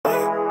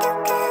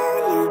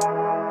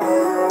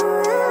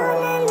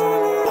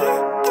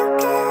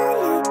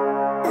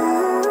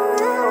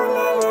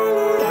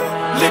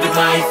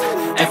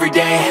every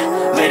day,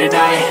 late at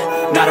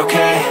night, not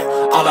okay.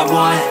 All I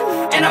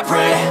want, and I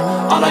pray,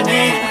 all I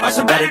need are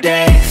some better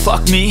days.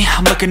 Fuck me,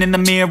 I'm looking in the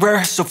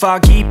mirror, so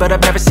foggy, but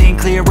I've never seen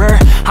clearer.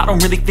 I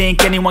don't really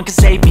think anyone can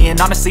save me,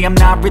 and honestly I'm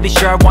not really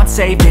sure I want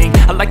saving.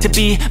 I like to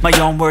be my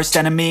own worst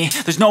enemy.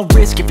 There's no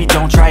risk if you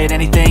don't try at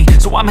anything,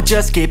 so I'ma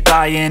just keep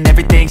buying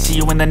everything. See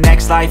you in the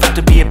next life, have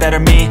to be a better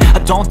me. I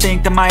don't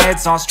think that my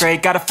head's on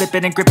straight, gotta flip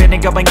it and grip it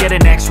and go and get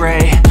an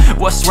x-ray.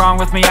 What's wrong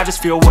with me? I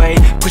just feel weight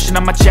pushing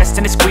on my chest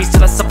and it squeezes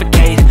till I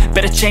suffocate.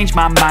 Better change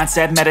my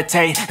mindset,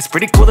 meditate. It's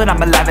pretty cool that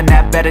I'm alive and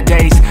have better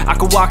days. I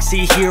could walk,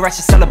 see, hear, I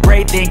should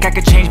celebrate. Think I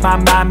could change my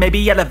mind,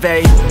 maybe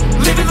elevate.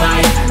 Living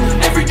life,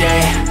 every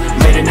day,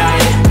 late at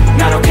night,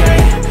 not okay.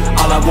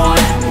 All I want,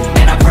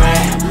 and I pray,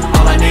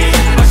 all I need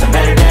are some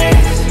better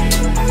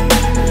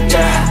days.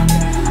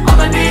 Yeah, all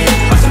I need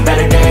are some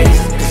better days.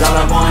 Cause all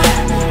I want,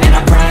 and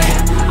I pray,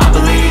 I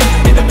believe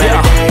in the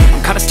better days.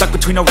 I'm kinda stuck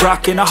between a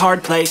rock and a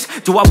hard place.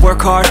 Do I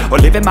work hard or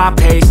live at my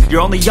pace?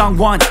 You're only young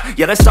once,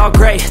 yeah that's all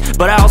great,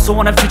 but I also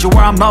want a future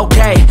where I'm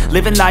okay.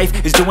 Living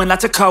life is doing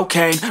lots of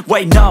cocaine.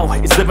 Wait no,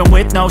 it's living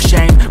with no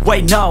shame.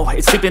 Wait no,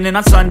 it's sleeping in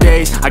on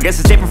Sundays. I guess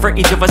it's different for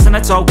each of us and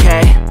that's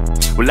okay.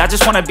 Well I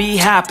just wanna be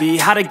happy,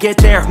 how to get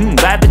there?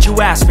 Glad that you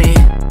asked me.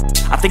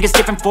 I think it's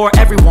different for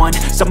everyone.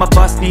 Some of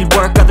us need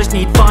work, others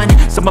need fun.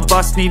 Some of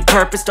us need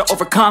purpose to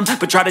overcome.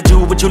 But try to do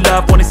what you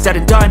love when it's said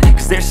and done.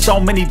 Cause there's so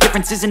many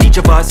differences in each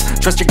of us.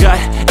 Trust your gut,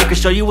 it can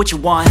show you what you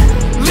want.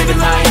 Living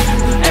life,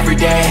 every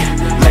day,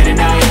 late at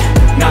night,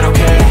 not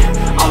okay.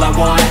 All I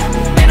want,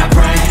 and I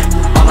pray,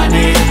 all I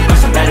need are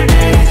some better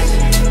days.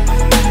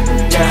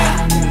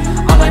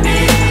 Yeah, all I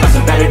need are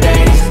some better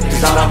days.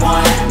 Cause all I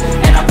want,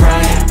 and I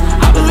pray,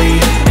 I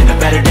believe in the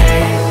better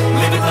days.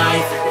 Living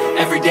life,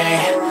 every day,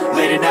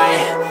 late at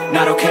night,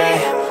 not okay.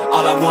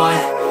 All I want,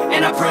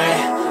 and I pray,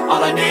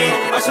 all I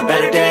need are some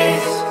better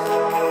days.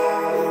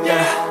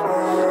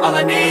 Yeah, all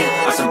I need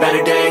are some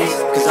better days.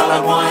 Cause all I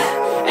want,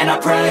 and I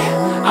pray,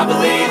 I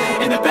believe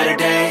in the better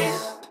days.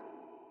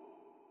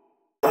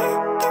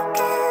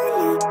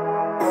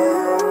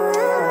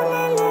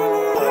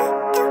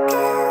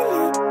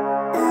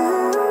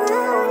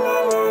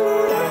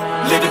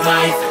 Living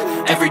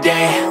life, every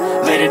day,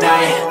 late at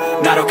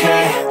night, not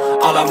okay.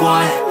 All I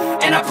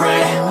want, and I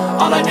pray,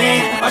 all I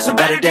need are some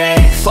better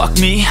days. Fuck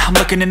me, I'm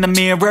looking in the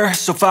mirror,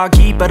 so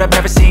foggy, but I've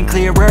never seen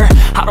clearer.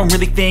 I don't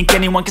really think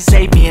anyone can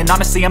save me, and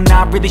honestly I'm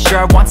not really sure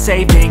I want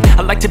saving.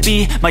 I like to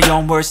be my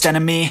own worst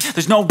enemy.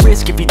 There's no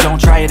risk if you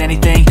don't try at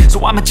anything,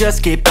 so I'ma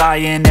just keep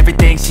buying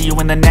everything. See you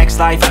in the next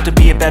life, have to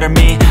be a better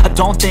me. I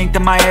don't think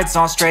that my head's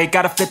on straight,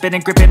 gotta flip it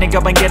and grip it and go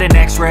and get an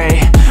x-ray.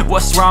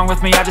 What's wrong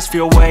with me? I just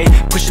feel weight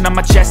pushing on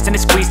my chest and it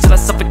squeezes till I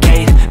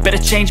suffocate. Better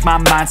change my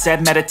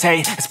mindset,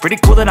 meditate. It's pretty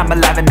cool that I'm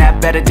alive and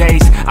have better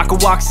days. I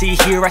could walk, see,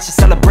 hear, I should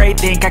celebrate.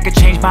 Think I could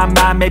change my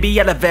mind, maybe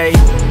elevate.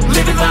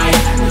 Living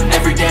life,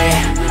 every day,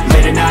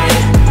 late at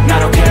night,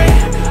 not okay.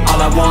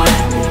 All I want,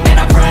 and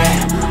I pray,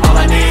 all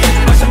I need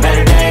are some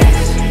better days.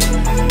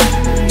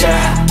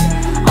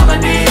 Yeah, all I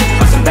need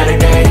are some better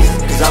days.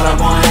 Cause all I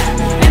want,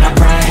 and I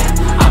pray,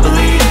 I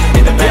believe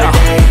in the better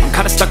days. I'm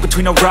kinda stuck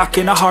between a rock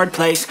and a hard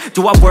place.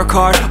 Do I work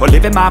hard or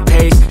live at my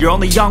pace? You're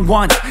only young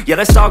once, yeah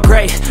that's all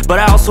great, but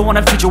I also want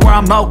a future where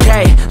I'm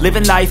okay.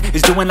 Living life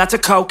is doing lots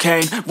of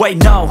cocaine. Wait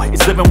no,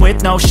 it's living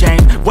with no shame.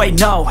 Wait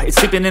no, it's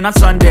sleeping in on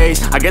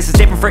Sundays. I guess it's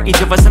different for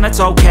each of us and that's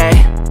okay.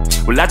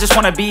 Well I just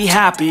wanna be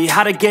happy,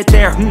 how to get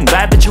there?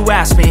 Glad that you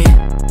asked me.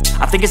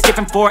 I think it's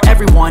different for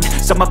everyone.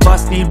 Some of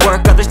us need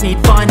work, others need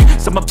fun.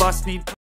 Some of us need